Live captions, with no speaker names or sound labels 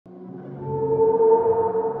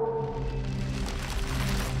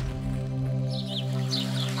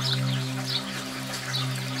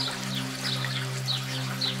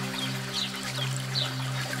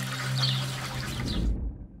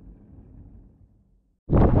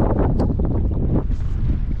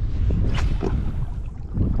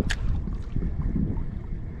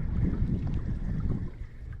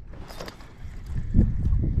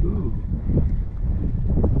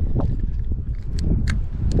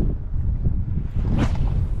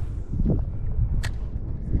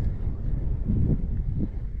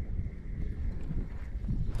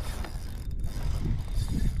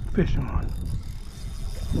fish on.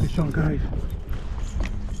 Fish on, guys.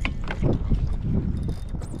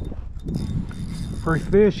 First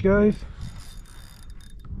fish, guys.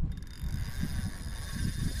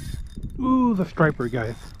 Ooh, the striper,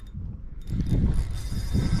 guys.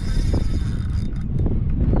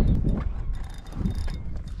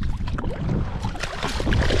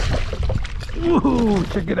 Ooh,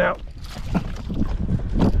 check it out.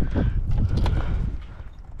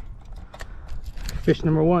 Fish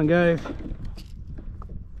number one, guys.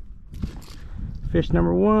 Fish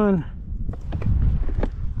number one.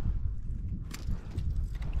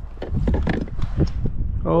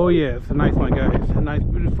 Oh yeah, it's a nice one, guys. A nice,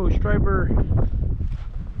 beautiful striper.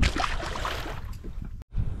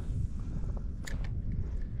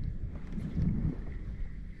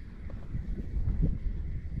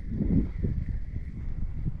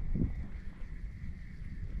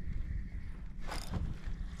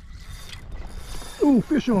 Ooh,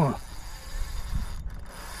 fish on.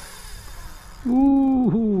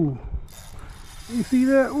 Ooh, you see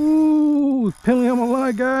that? Ooh, it's peeling on my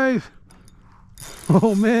line, guys.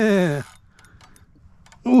 Oh man.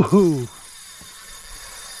 Ooh.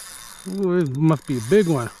 Ooh, it must be a big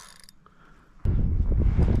one.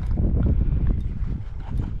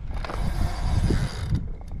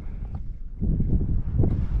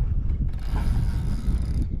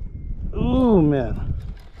 Oh man.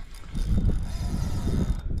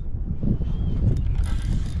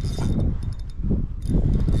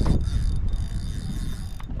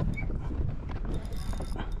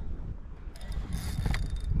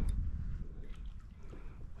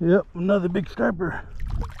 Yep, another big striper.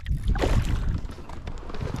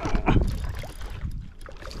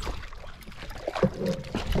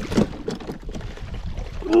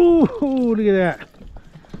 Ooh, look at that.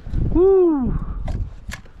 Woo.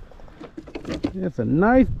 That's a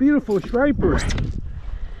nice, beautiful striper.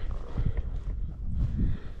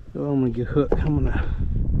 So I'm gonna get hooked. I'm gonna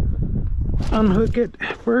unhook it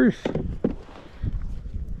first.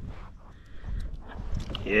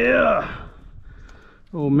 Yeah.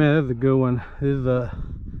 Oh man, that's a good one. It's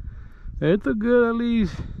a good, at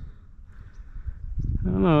least, I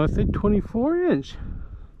don't know, I say 24-inch.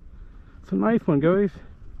 It's a nice one, guys.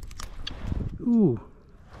 Ooh.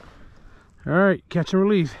 All right, catch and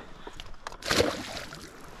release.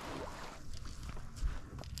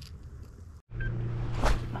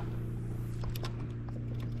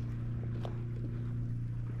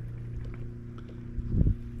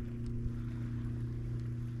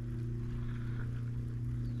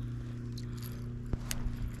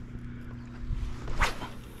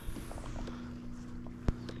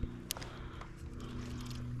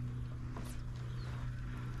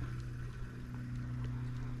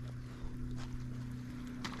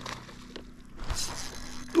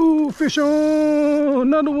 Ooh, fish on!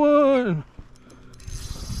 Another one!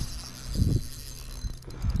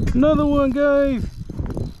 Another one, guys!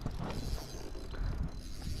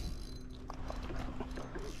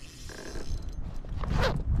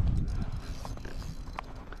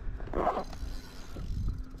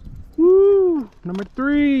 Woo! Number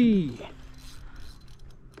 3!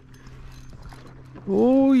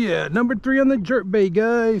 Oh yeah, number 3 on the jerk bait,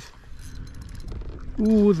 guys!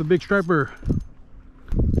 Ooh, it's a big striper.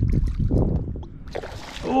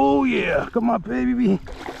 Oh yeah, come on baby.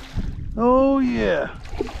 Oh yeah.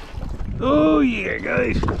 Oh yeah,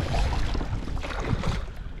 guys.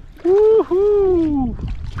 Woohoo.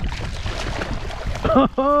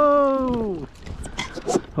 Oh.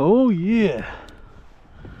 Oh yeah.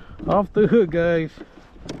 Off the hook, guys.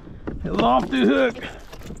 It's off the hook.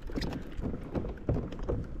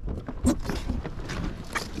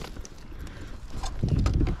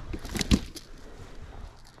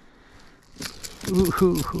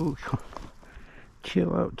 Ooh,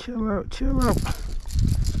 chill out, chill out, chill out.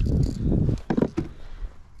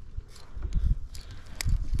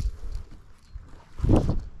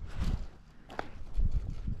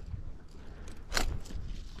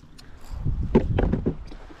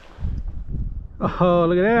 Oh,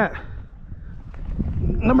 look at that.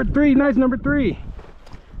 Number 3, nice number 3.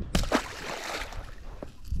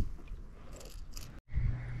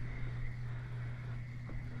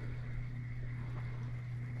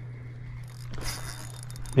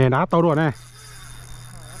 Nè, đá to rồi này.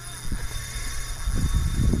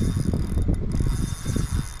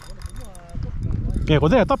 Kìa, có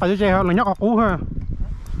rất là tốt phải cho trẻ là nhóc học cú ha.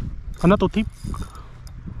 Còn nó tụt tiếp.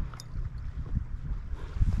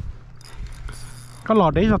 Cái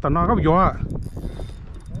lò đấy sao tao nó có bị gió à.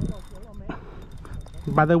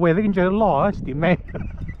 By the way, they can just lò á, chị mẹ.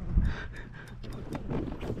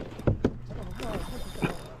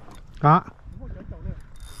 Đó.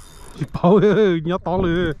 Thôi ơi, nhó to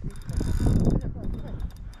lừa.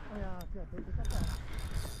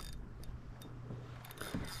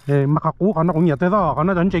 Ê, mà khắc cú nó cũng nhiều thế đó,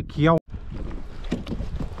 nó đánh chạy kéo.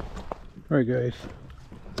 Alright guys,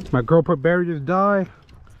 my GoPro battery just died.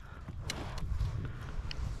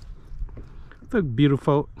 It's a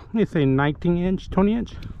beautiful, they say 19 inch, 20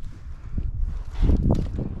 inch.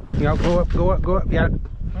 Yeah, go up, go up, go up. Yeah,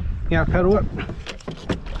 yeah, pedal up.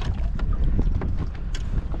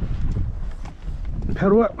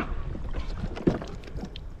 Pedal up.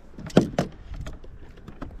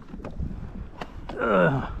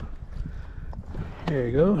 There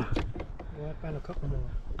you go.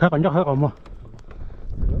 Cut on your hook on more.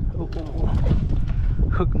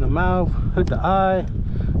 Hook in the mouth, hook the eye.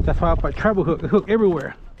 That's why I put treble hook, hook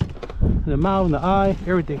everywhere. In the mouth, in the eye,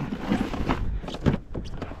 everything.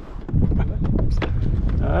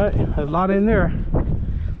 Alright, there's a lot in there.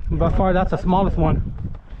 By far, that's the smallest one.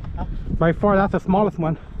 By far, that's the smallest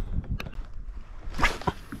one.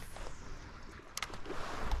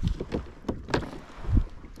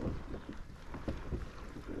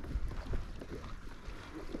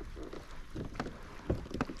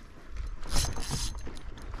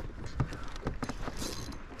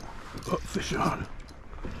 Oh, fish on.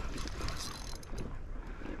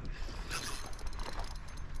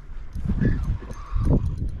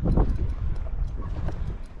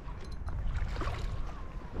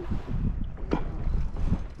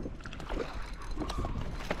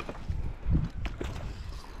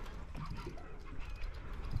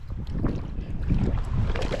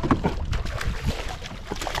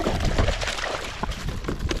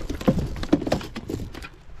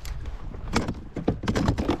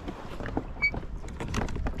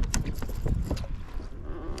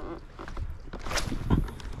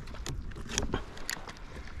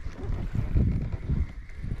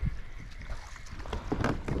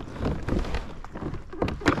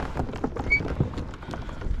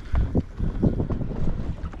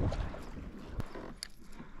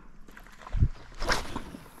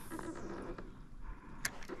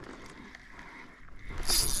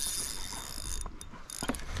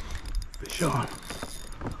 Fish on.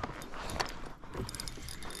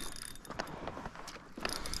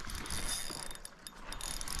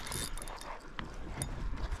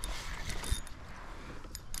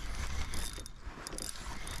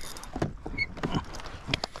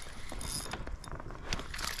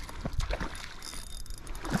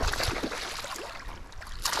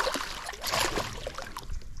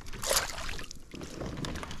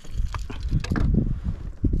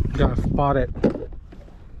 Gotta spot it.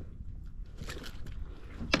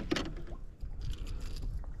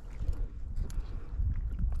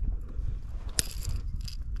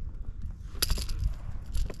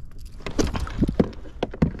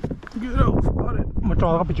 Get out, spot it. Mà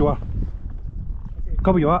cho nó bị chùa.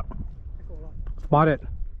 Có bị chùa. Spot it.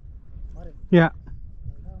 Yeah.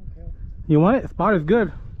 You want it? Spot is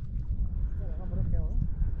good.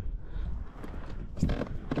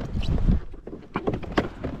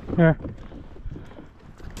 Here.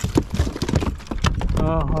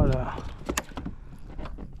 Oh, hold on.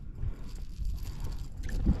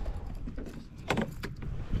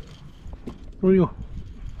 Where are you?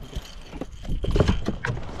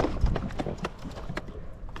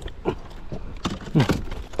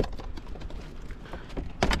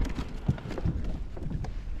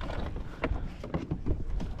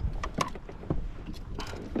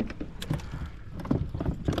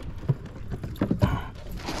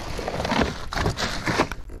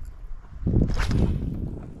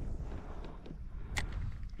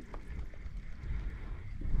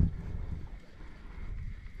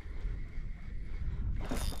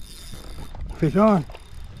 Fish on.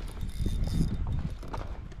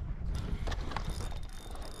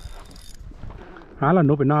 Há là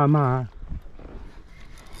nó phải non mà.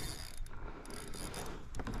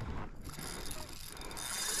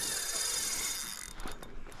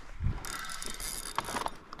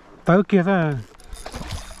 Tới kia ra.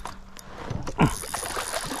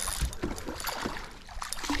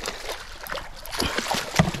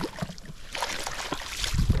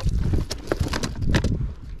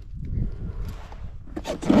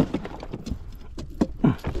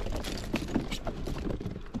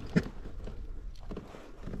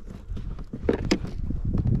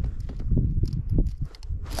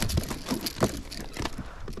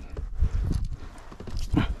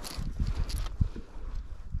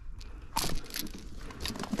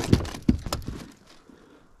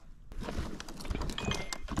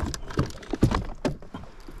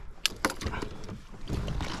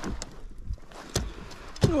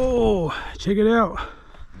 Oh, check it out.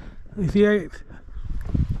 Let me see it.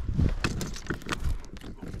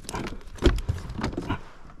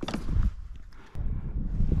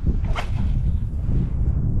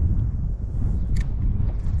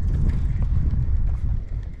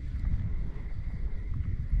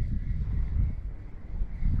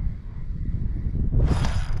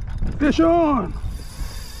 Fish on!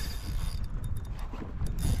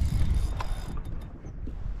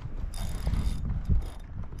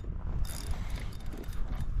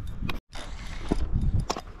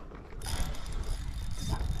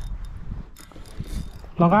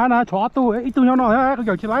 Lòng cá nè, chó tu ít tu nhau nọ ha, có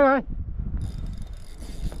kiểu chỉ lái đây.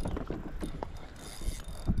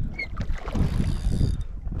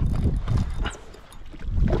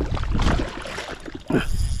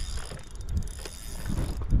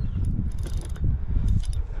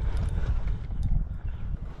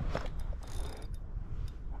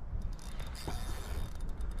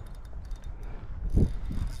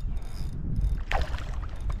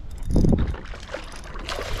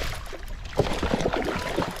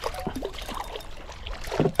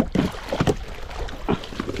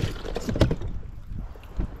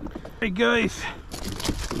 Hey guys,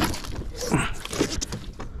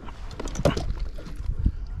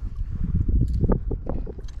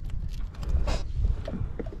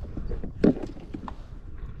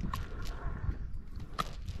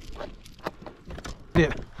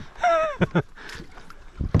 yeah.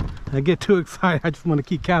 I get too excited, I just want to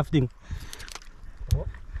keep casting.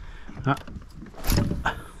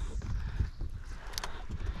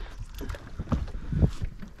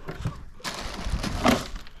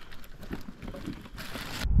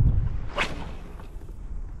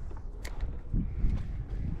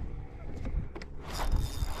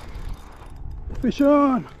 Fish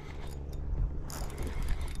on!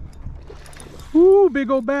 Ooh, big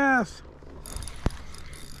old bass!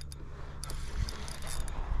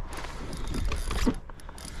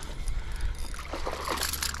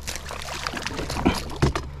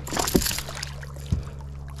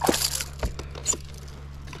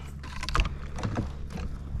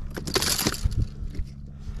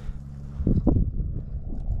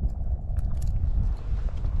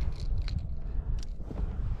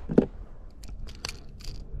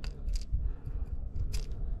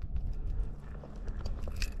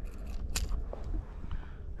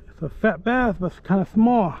 It's a fat bass, but it's kind of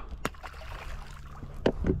small.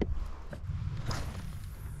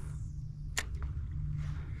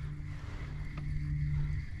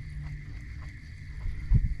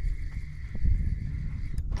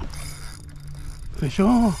 Fish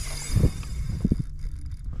on.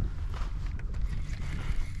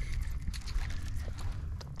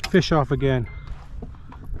 Fish off again.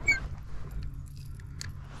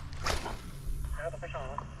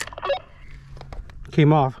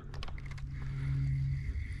 Came off.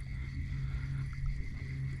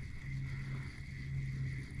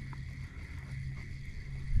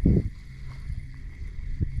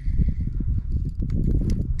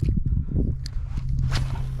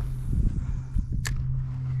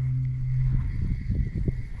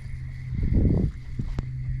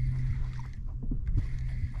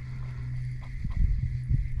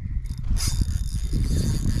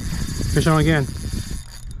 Fish on again.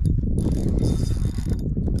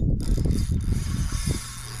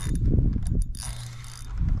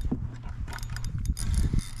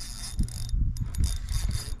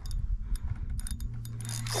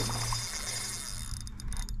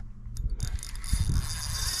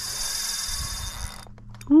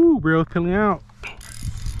 Ooh, reel's peeling out.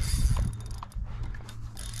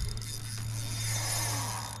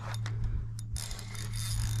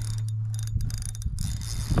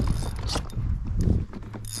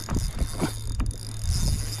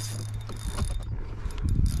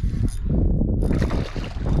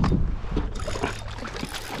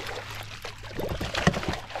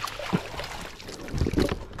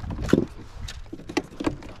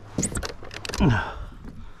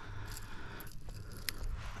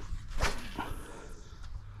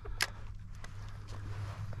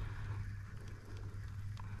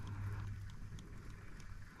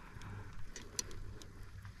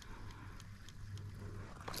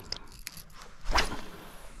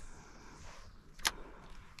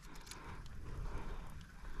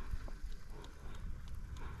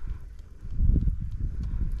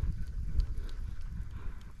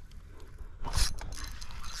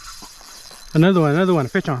 Another one,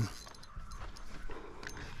 fish on.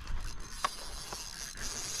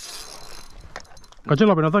 Có chiếc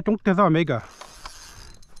lò bên đó chúng ta sao mấy cả.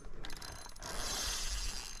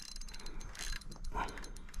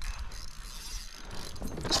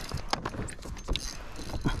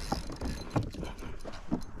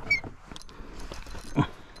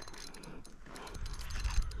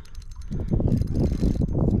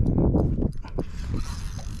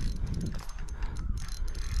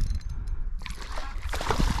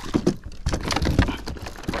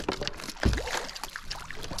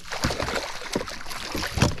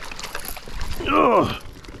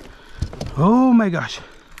 my gosh.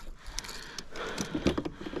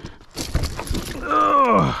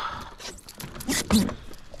 Oh.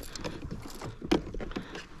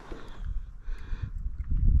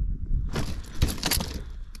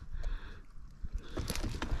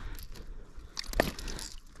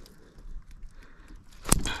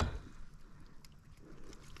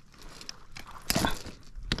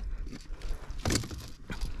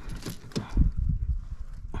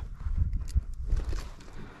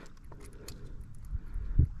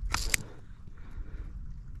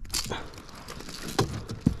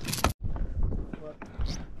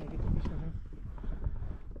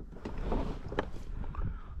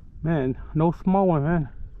 Man, no small one, man.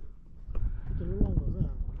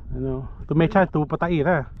 I know. To make sure to put it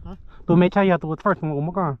there. To make sure you have to put first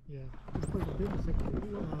one. Yeah.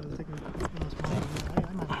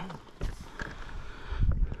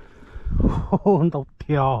 Oh, tao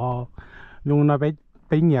theo. Dùng nó bé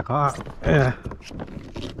nhạc hả?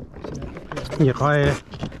 Nhạc hả?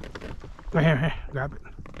 Grab it.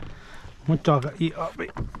 Muốn cho cái eat up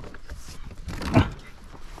it.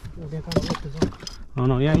 Oh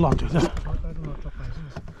no, yeah, I locked it.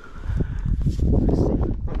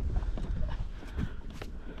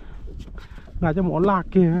 Not just more lock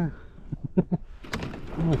here. I'm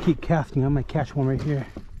gonna keep casting. I might catch one right here.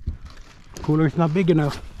 Cooler's not big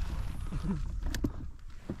enough.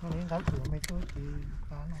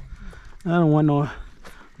 I don't want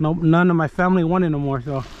no, none of my family want it no more,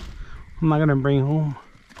 so I'm not gonna bring it home.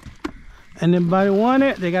 Anybody want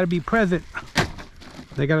it? They gotta be present.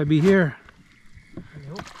 They gotta be here.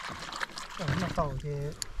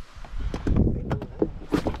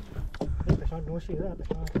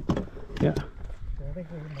 Yeah.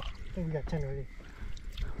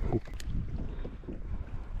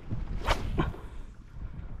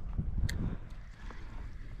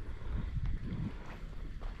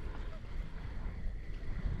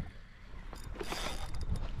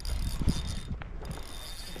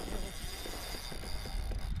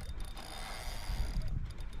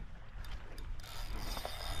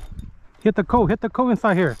 Hit the coal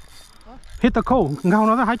inside here. Huh? Hit the coal.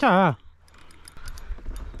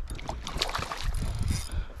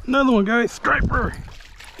 Another one, guys. Striper.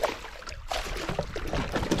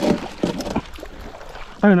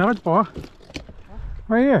 Hey, now it's ball.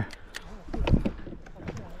 Right here.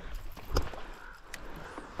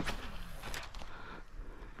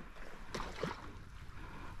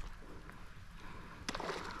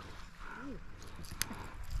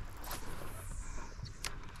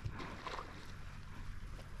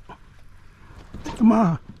 Come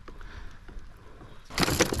on.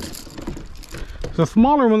 It's a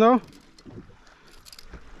smaller one though.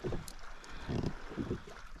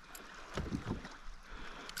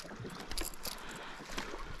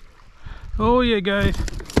 Oh yeah, guys.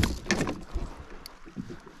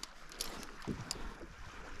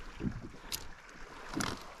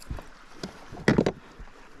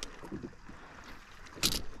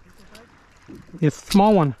 It's a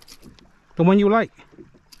small one. The one you like.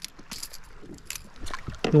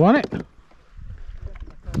 You want it?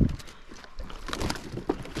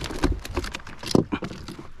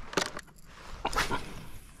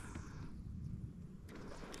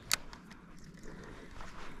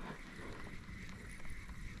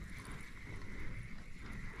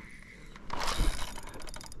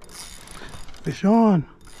 Fish on.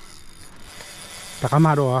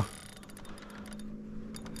 Takamado ah.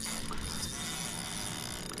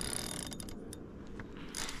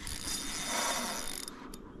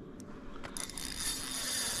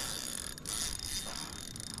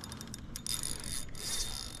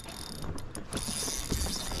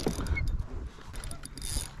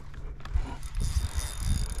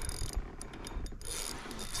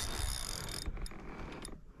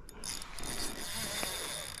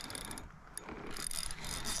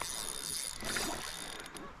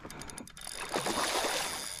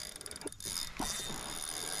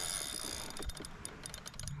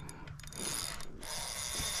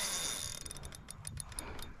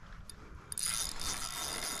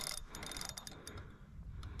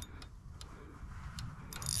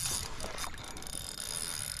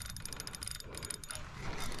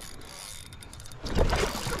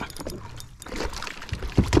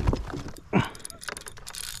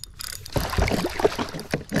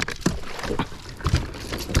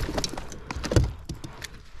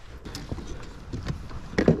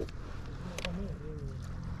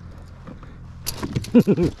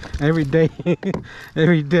 Every day,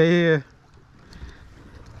 every day.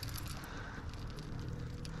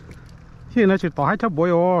 Hiện nay chỉ tỏ hai chấp bối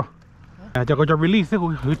ồ. Cho có cho release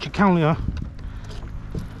của chỉ count nữa.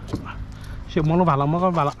 Chuyện mong nó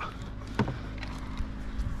vào là.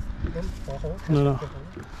 No.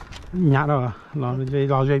 Nhạt rồi à? Lò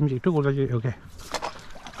dây chỉ trước rồi ok.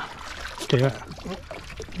 Okay.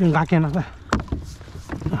 Đừng gác kia nào đây.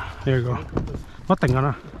 There you go. Nó tỉnh rồi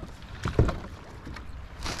nè.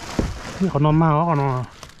 Còn nó mau còn nó.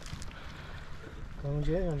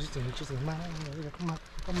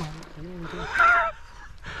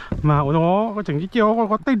 Mà nó có chừng cái chiêu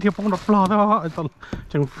có tên thiệp không đập lò thôi.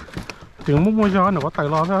 Chừng muốn mua cho nó có tài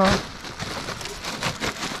lò thôi.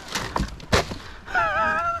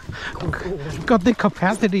 Got the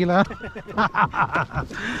capacity là.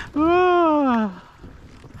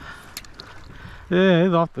 Yeah,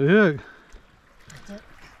 it's off the hook.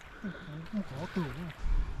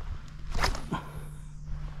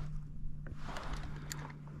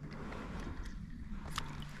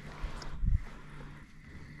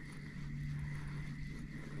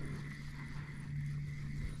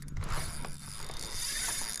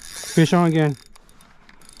 Fish on again.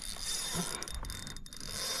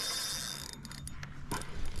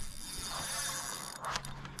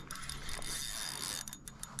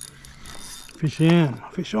 Fish in,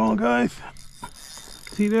 fish on, guys.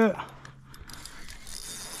 See that?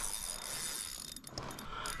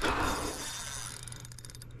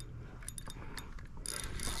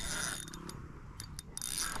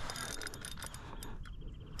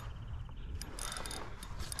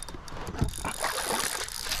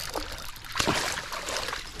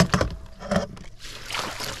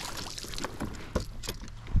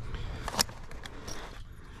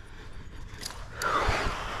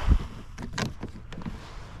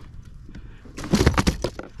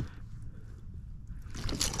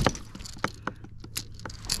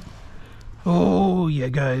 Oh yeah,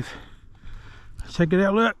 guys, check it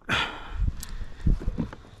out. Look,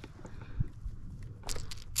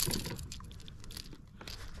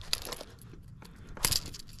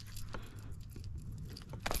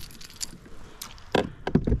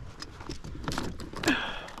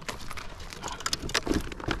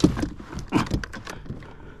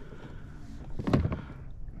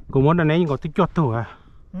 cũng muốn là nấy có tích chót tủ à?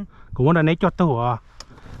 Cũng muốn là nấy chót tủ à?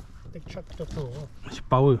 Tích chót tủ.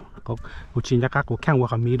 Bao có chín chắc có khang qua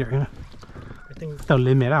cả mì đấy. Tao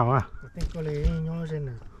lên mẹ nào à?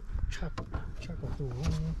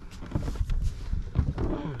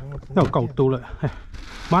 Nó cầu tủ lại.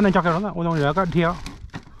 Má này cho cái đó là ôn nhớ cái theo.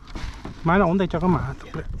 Má nó ôn đây cho cái mã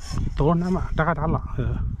tốt lắm mà, đã đá lọ.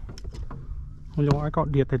 Ôn cho ai có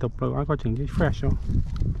điện thì tập rồi ai có chỉnh cái fresh không?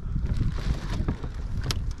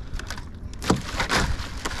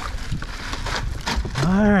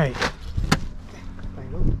 Alright.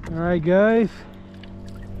 Alright, guys.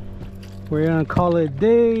 We're gonna call it a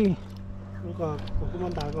day.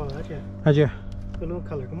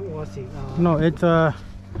 No, it's an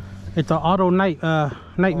auto night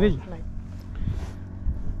vision.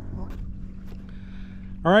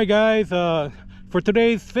 Alright, guys. For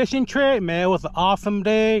today's fishing trip, man, it was an awesome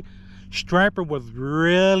day. Striper was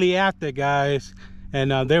really after, guys,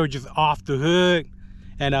 and they were just off the hook.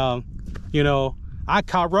 And you know, I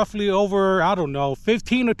caught roughly over, I don't know,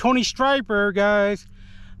 15 or 20 striper, guys.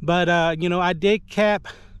 But, you know, I did cap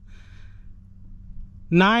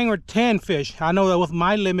 9 or 10 fish. I know that was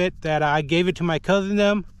my limit that I gave it to my cousin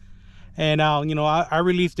them. And, you know, I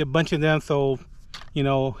released a bunch of them. So, you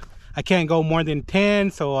know, I can't go more than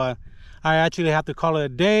 10. So, I actually have to call it a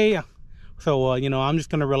day. So, you know, I'm just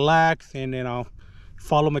going to relax and, you know,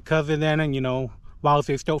 follow my cousin then. And, you know, while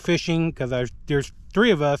they're still fishing, because there's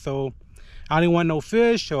 3 of us. So, I didn't want no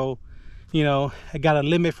fish, so, you know, I got a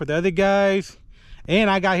limit for the other guys. And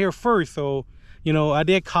I got here first, so, you know, I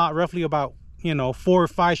did caught roughly about, you know, 4 or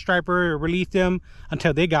 5 striper, released them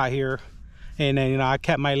until they got here. And then, you know, I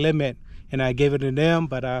kept my limit and I gave it to them.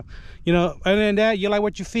 But, you know, other than that, you like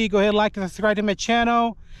what you see, go ahead and like and subscribe to my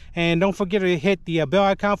channel. And don't forget to hit the bell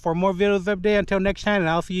icon for more videos up there. Until next time, and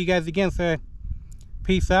I'll see you guys again, so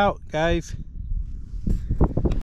peace out, guys.